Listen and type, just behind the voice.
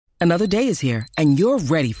Another day is here, and you're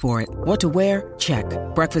ready for it. What to wear? Check.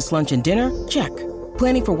 Breakfast, lunch, and dinner? Check.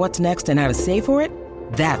 Planning for what's next and how to save for it?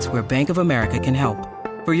 That's where Bank of America can help.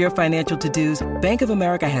 For your financial to-dos, Bank of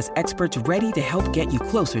America has experts ready to help get you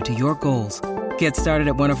closer to your goals. Get started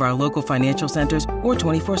at one of our local financial centers or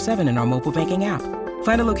 24/7 in our mobile banking app.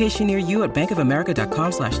 Find a location near you at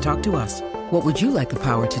bankofamerica.com/talktous. What would you like the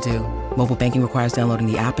power to do? Mobile banking requires downloading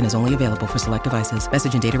the app and is only available for select devices.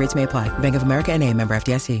 Message and data rates may apply. Bank of America N.A., member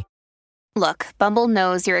FDIC. Look, Bumble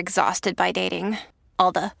knows you're exhausted by dating.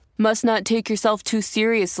 All the must not take yourself too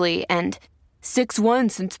seriously and 6'1"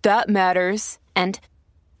 since that matters. And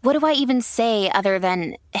what do I even say other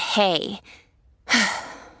than hey?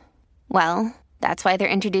 Well, that's why they're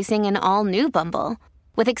introducing an all-new Bumble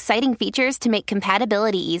with exciting features to make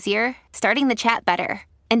compatibility easier, starting the chat better,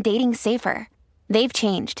 and dating safer. They've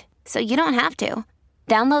changed, so you don't have to.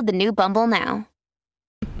 Download the new Bumble now.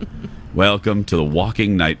 Welcome to the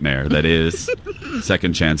walking nightmare that is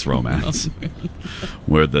Second Chance Romance,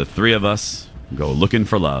 where the three of us go looking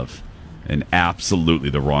for love in absolutely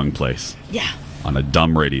the wrong place. Yeah. On a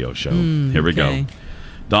dumb radio show. Here we go.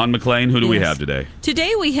 Don McLean, who do we have today?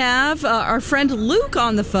 Today we have our friend Luke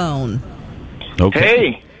on the phone. Okay.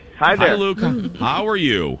 Hey. Hi there. Hi, Luke. How are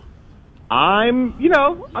you? I'm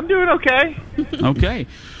doing okay. Okay.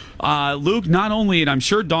 Luke, not only, and I'm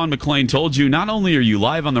sure Don McLean told you, not only are you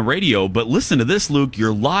live on the radio, but listen to this, Luke,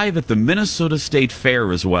 you're live at the Minnesota State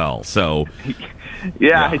Fair as well. So,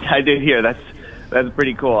 yeah. I did hear. That's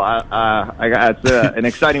pretty cool. It's an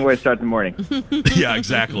exciting way to start the morning. Yeah,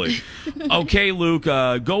 exactly. Okay, Luke,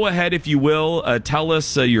 go ahead, if you will. Tell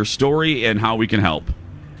us your story and how we can help.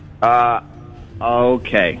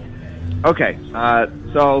 Okay.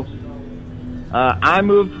 So I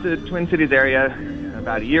moved to the Twin Cities area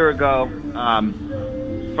about a year ago.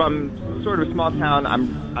 From sort of a small town. I'm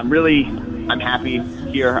happy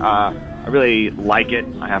here. I really like it.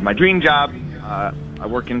 I have my dream job. I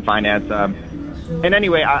work in finance. And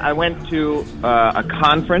anyway, I went to a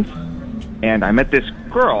conference, and I met this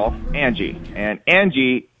girl, Angie. And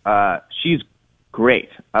Angie, she's great.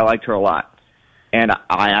 I liked her a lot. And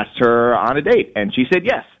I asked her on a date, and she said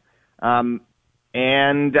yes. And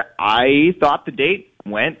I thought the date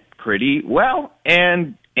went pretty well,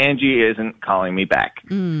 and Angie isn't calling me back.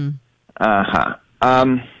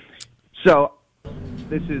 So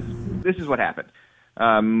this is what happened.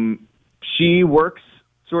 She works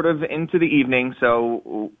sort of into the evening,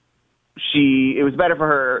 so it was better for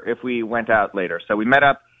her if we went out later. So we met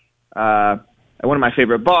up at one of my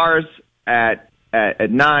favorite bars at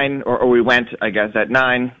 9, or we went, I guess, at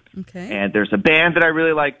 9. Okay. And there's a band that I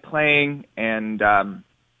really like playing, and that's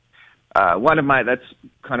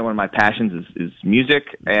kind of one of my passions is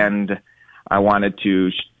music, and I wanted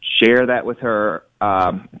to share that with her.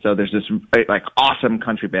 So there's this like awesome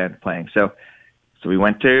country band playing. So we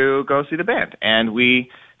went to go see the band, and we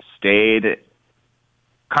stayed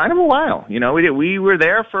kind of a while. We were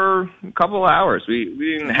there for a couple of hours. We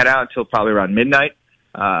didn't head out until probably around midnight.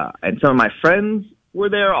 And some of my friends were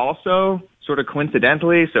there also, sort of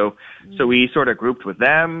coincidentally. So we sort of grouped with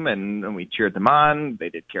them, and we cheered them on. They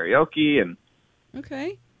did karaoke, and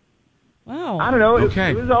okay. Wow. I don't know.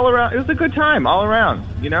 Okay. It was all around. It was a good time all around.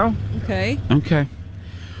 Okay. Okay.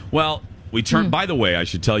 Well, we turned. By the way, I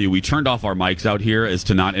should tell you, we turned off our mics out here as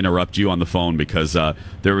to not interrupt you on the phone because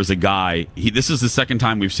there was a guy. This is the second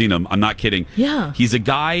time we've seen him. I'm not kidding. Yeah. He's a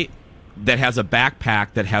guy that has a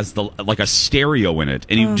backpack that has like a stereo in it,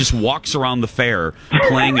 and he just walks around the fair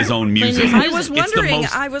playing his own music. I was wondering.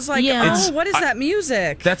 I was like, what is that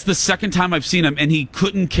music? That's the second time I've seen him, and he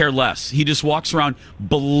couldn't care less. He just walks around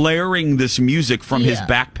blaring this music from his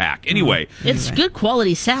backpack. Anyway, it's good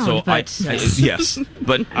quality sound. So but yes,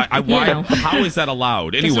 but how is that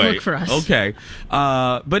allowed? Anyway, doesn't work for us. Okay,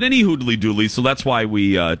 but any hoodly doodly. So that's why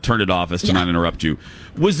we turned it off as to not interrupt you.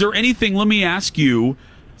 Was there anything? Let me ask you.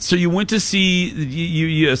 So you went to see,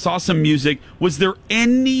 you saw some music. Was there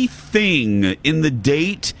anything in the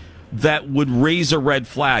date that would raise a red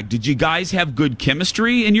flag? Did you guys have good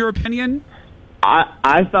chemistry, in your opinion?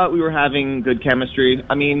 I thought we were having good chemistry.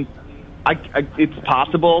 I mean, it's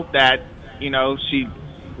possible that, she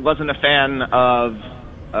wasn't a fan of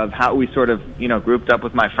how we sort of, grouped up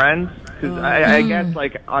with my friends. Because I guess,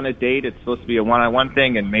 like, on a date, it's supposed to be a one-on-one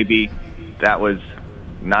thing, and maybe that was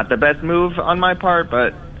not the best move on my part,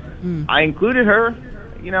 but I included her.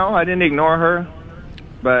 I didn't ignore her.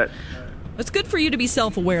 But it's good for you to be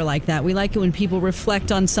self-aware like that. We like it when people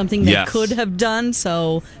reflect on something they could have done,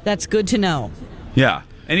 so that's good to know. Yeah.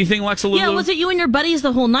 Anything, Lexa Lulu? Yeah, was it you and your buddies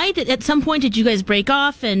the whole night? At some point, did you guys break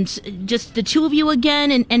off and just the two of you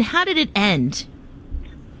again? And how did it end?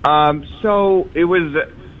 So it was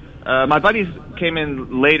My buddies came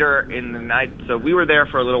in later in the night, so we were there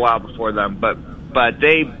for a little while before them. But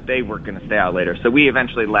they were going to stay out later, so we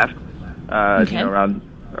eventually left. Around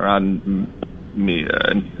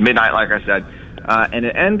midnight, like I said, and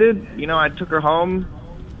it ended. I took her home.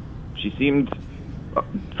 She seemed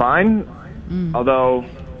fine, although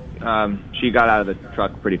she got out of the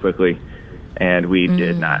truck pretty quickly, and we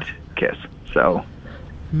did not kiss. So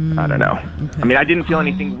I don't know. Okay. I mean, I didn't feel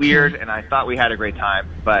anything weird, and I thought we had a great time,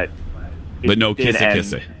 but no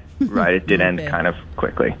kissy. Right, it did end kind of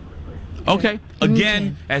quickly. Okay.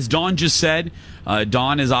 Again, as Dawn just said,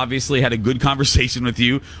 Dawn has obviously had a good conversation with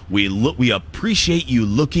you. We appreciate you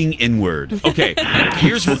looking inward. Okay.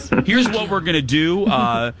 Here's what we're gonna do.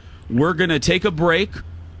 We're gonna take a break.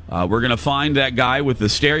 We're gonna find that guy with the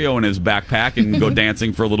stereo in his backpack and go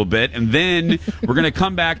dancing for a little bit, and then we're gonna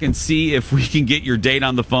come back and see if we can get your date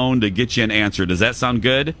on the phone to get you an answer. Does that sound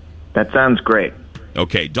good? That sounds great.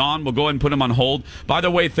 Okay, Dawn, we'll go ahead and put him on hold. By the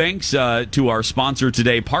way, thanks to our sponsor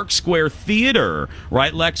today, Park Square Theater.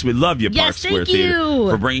 Right, Lex? We love you, Park Square Theater,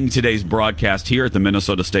 for bringing today's broadcast here at the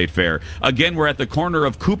Minnesota State Fair. Again, we're at the corner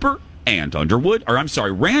of Cooper and Underwood. Or, I'm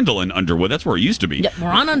sorry, Randall and Underwood. That's where it used to be. Yep, we're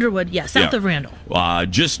on Underwood, south of Randall.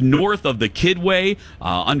 Just north of the Kidway,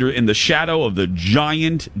 in the shadow of the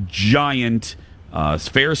giant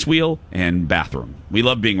Ferris wheel and bathroom. We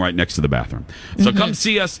love being right next to the bathroom. So come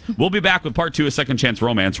see us. We'll be back with part 2 of Second Chance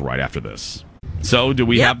Romance right after this. So do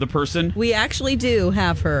we have the person? We actually do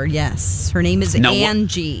have her, yes. Her name is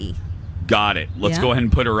Angie. Got it. Let's go ahead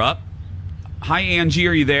and put her up. Hi, Angie.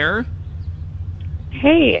 Are you there?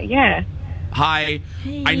 Hey, yeah. Hi.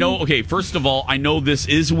 Hey. I know, okay, first of all, I know this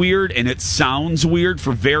is weird, and it sounds weird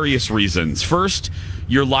for various reasons. First,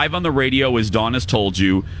 you're live on the radio, as Dawn has told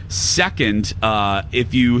you. Second,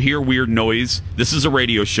 if you hear weird noise, this is a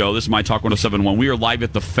radio show. This is My Talk 107.1. We are live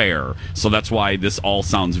at the fair, so that's why this all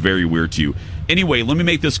sounds very weird to you. Anyway, let me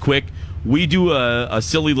make this quick. We do a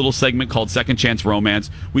silly little segment called Second Chance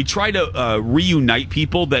Romance. We try to reunite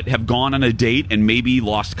people that have gone on a date and maybe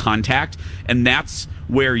lost contact, and that's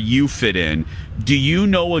where you fit in. Do you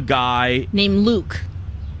know a guy named Luke?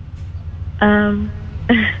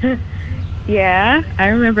 Yeah, I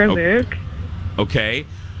remember Luke. Okay.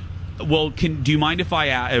 Well, do you mind if I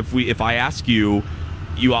ask you?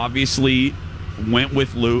 You obviously went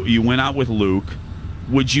with Luke. You went out with Luke.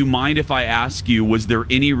 Would you mind if I ask you? Was there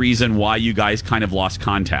any reason why you guys kind of lost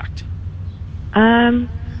contact?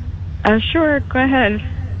 Sure. Go ahead.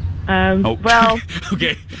 Well.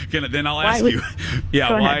 Okay. Then I'll ask you.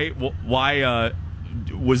 Yeah. Why?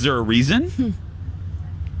 Was there a reason?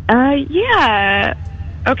 Yeah.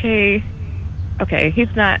 Okay.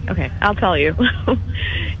 He's not. Okay. I'll tell you.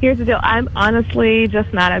 Here's the deal. I'm honestly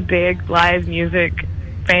just not a big live music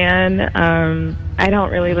fan. I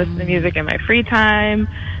don't really listen to music in my free time.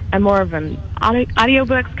 I'm more of an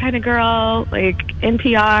audiobooks kind of girl, like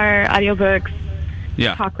NPR, audiobooks,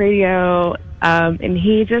 talk radio. And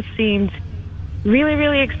he just seemed really,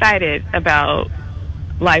 really excited about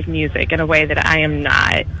live music in a way that I am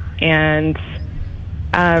not. And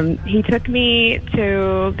he took me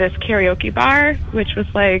to this karaoke bar, which was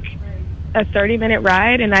like a 30-minute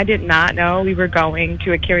ride, and I did not know we were going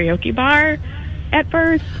to a karaoke bar at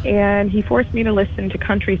first, and he forced me to listen to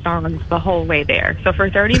country songs the whole way there. So for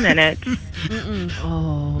 30 minutes,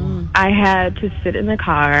 I had to sit in the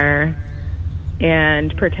car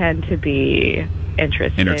and pretend to be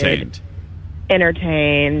interested.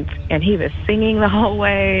 Entertained, and he was singing the whole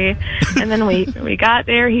way. And then we got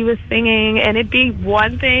there, he was singing, and it'd be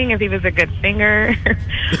one thing if he was a good singer,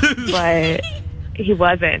 but he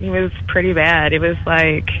wasn't. He was pretty bad. It was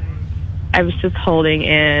like I was just holding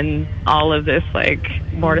in all of this like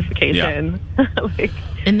mortification.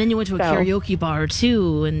 And then you went to a karaoke bar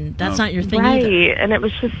too, and that's not your thing either. Right. And it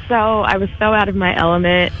was just I was so out of my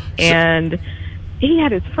element, and he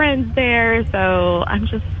had his friends there, so I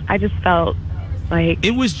just felt like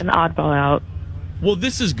it was an oddball out. Well,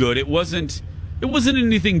 this is good. It wasn't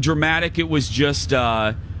anything dramatic. It was just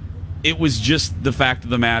the fact of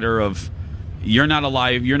the matter of you're not a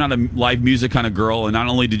live music kind of girl, and not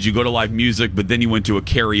only did you go to live music, but then you went to a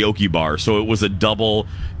karaoke bar. So it was a double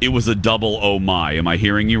oh my. Am I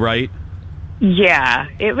hearing you right? Yeah,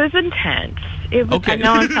 it was intense. It was, I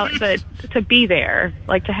know I'm telling, but to be there,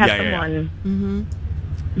 like to have someone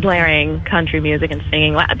blaring country music and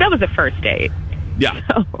singing, that was the first date. Yeah.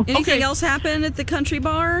 So. Anything else happen at the country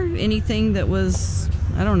bar? Anything that was,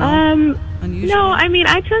 I don't know, unusual? No, I mean,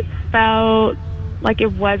 I just felt like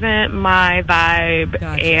it wasn't my vibe,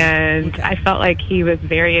 and I felt like he was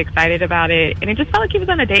very excited about it, and it just felt like he was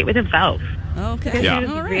on a date with himself. Okay. He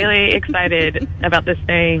was really excited about this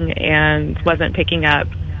thing and wasn't picking up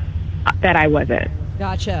that I wasn't.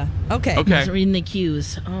 Gotcha. Okay. Wasn't reading the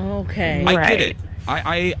cues. Okay. I Right. get it.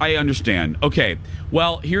 I understand. Okay.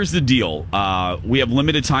 Well, here's the deal. We have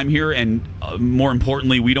limited time here, and more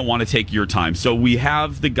importantly, we don't want to take your time. So we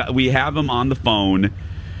have him on the phone.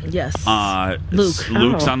 Yes. Luke.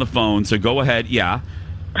 Luke's on the phone. So go ahead. Yeah.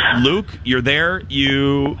 Luke, you're there.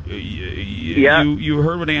 You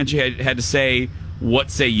heard what Angie had to say. What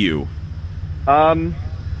say you? I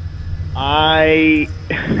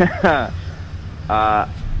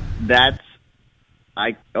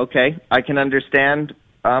can understand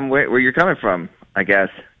where you're coming from, I guess.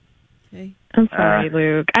 Okay. I'm sorry,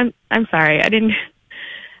 Luke. I'm sorry. I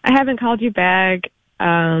haven't called you back,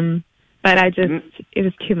 but it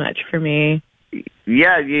was too much for me.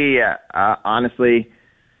 Yeah. Honestly,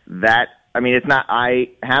 it's not, I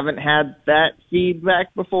haven't had that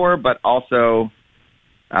feedback before, but also,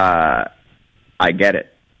 I get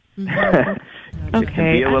it. Mm-hmm. It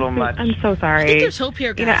can be a little much. I'm so sorry. I think there's hope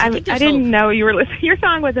here, guys. I didn't know you were listening. Your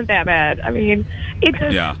song wasn't that bad. I mean, it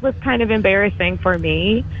just was kind of embarrassing for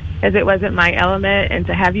me, as it wasn't my element, and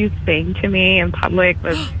to have you sing to me in public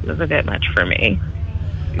was a bit much for me.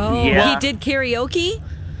 Oh, yeah. He did karaoke?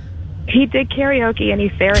 He did karaoke, and he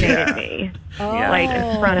serenaded me, like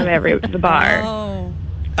in front of the bar. Oh.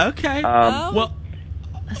 Okay. Well,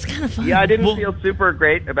 that's kind of fun. Yeah, I didn't feel super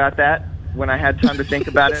great about that when I had time to think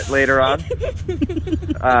about it later on,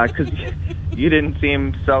 because you didn't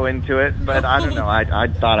seem so into it. But I don't know. I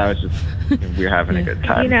thought we were having a good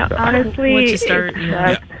time. So. Honestly, Once you start,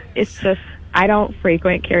 it's just I don't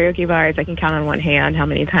frequent karaoke bars. I can count on one hand how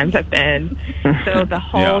many times I've been. So the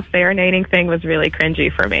whole serenading thing was really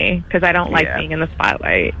cringy for me because I don't like being in the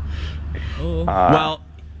spotlight. Well,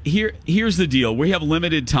 here's the deal. We have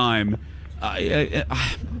limited time. I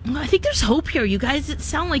think there's hope here, you guys. It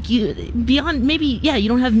sound like you beyond maybe you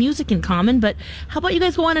don't have music in common, but how about you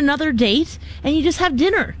guys go on another date and you just have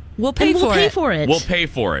dinner? We'll pay for it. We'll pay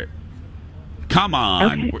for it. Come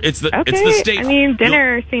on. Okay. It's the state. I mean,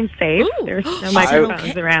 dinner seems safe. There's no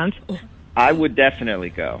microphones around. I would definitely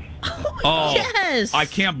go. Oh, yes. I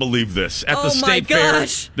can't believe this. At the Oh, state my fair,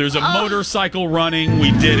 gosh. there's a motorcycle running.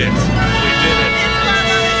 We did it.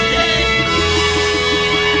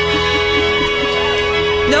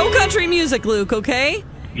 No country music, Luke, okay?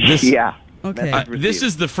 Okay. This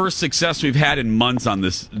is the first success we've had in months on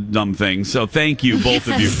this dumb thing. So thank you, both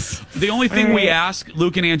of you. The only thing we ask,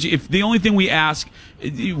 Luke and Angie,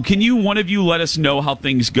 can you, one of you, let us know how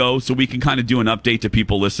things go so we can kind of do an update to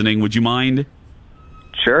people listening? Would you mind?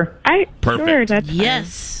 Sure. Perfect. Sure, that's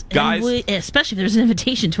Yes. Guys. Especially if there's an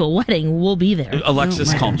invitation to a wedding, we'll be there.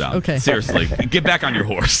 Alexis, calm down. Okay. Seriously. Get back on your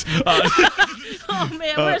horse. Oh,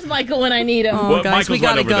 man, where's Michael when I need him? Oh, guys, we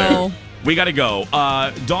gotta go. There. We got to go.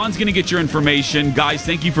 Dawn's going to get your information. Guys,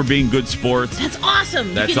 thank you for being good sports. That's awesome.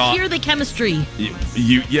 You can hear the chemistry.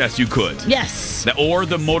 Yes, you could. Yes. Or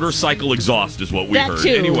the motorcycle exhaust is what we heard.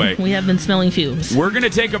 Too. Anyway. We have been smelling fumes. We're going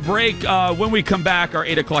to take a break. When we come back, our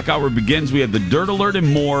 8 o'clock hour begins. We have the Dirt Alert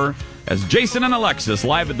and more as Jason and Alexis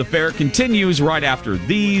live at the fair continues right after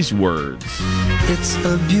these words. It's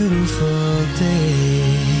a beautiful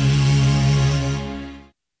day.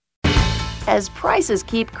 As prices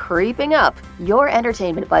keep creeping up, your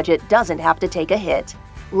entertainment budget doesn't have to take a hit.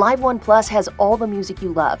 Live One Plus has all the music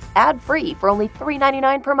you love, ad-free for only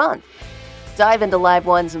 $3.99 per month. Dive into Live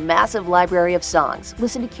One's massive library of songs,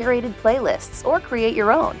 listen to curated playlists, or create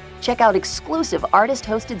your own. Check out exclusive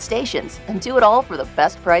artist-hosted stations, and do it all for the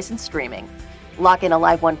best price in streaming. Lock in a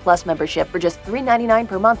Live One Plus membership for just $3.99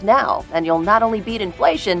 per month now, and you'll not only beat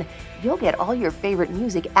inflation, you'll get all your favorite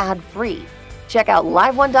music ad-free. Check out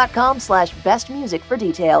liveone.com/bestmusic for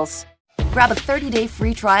details. Grab a 30-day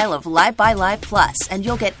free trial of Live by Live Plus, and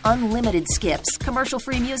you'll get unlimited skips,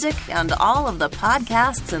 commercial-free music, and all of the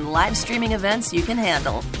podcasts and live streaming events you can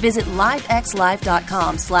handle. Visit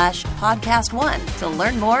livexlive.com/podcast1 to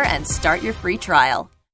learn more and start your free trial.